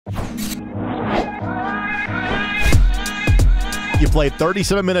You played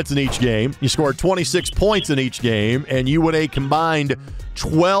 37 minutes in each game. You scored 26 points in each game, and you went a combined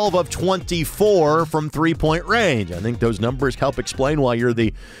 12 of 24 from three-point range. I think those numbers help explain why you're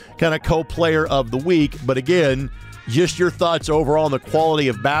the kind of co-player of the week. But again, just your thoughts overall on the quality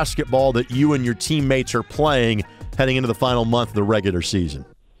of basketball that you and your teammates are playing heading into the final month of the regular season.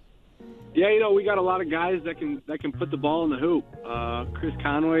 Yeah, we got a lot of guys that can put the ball in the hoop. Chris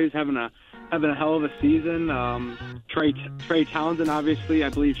Conway's having a hell of a season. Trey Townsend, obviously, I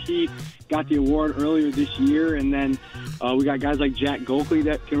believe he got the award earlier this year. And then we got guys like Jack Goakley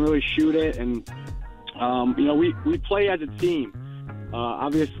that can really shoot it. And, we play as a team.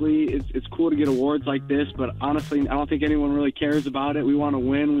 Obviously, it's cool to get awards like this, but honestly, I don't think anyone really cares about it. We want to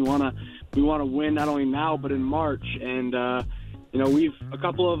win. We want to win not only now, but in March. And, a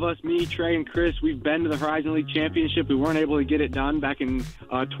couple of us, me, Trey, and Chris, we've been to the Horizon League Championship. We weren't able to get it done back in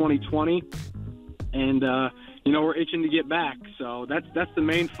 2020. And, we're itching to get back. So that's the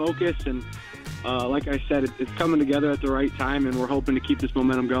main focus. And like I said, it's coming together at the right time, and we're hoping to keep this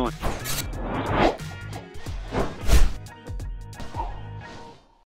momentum going.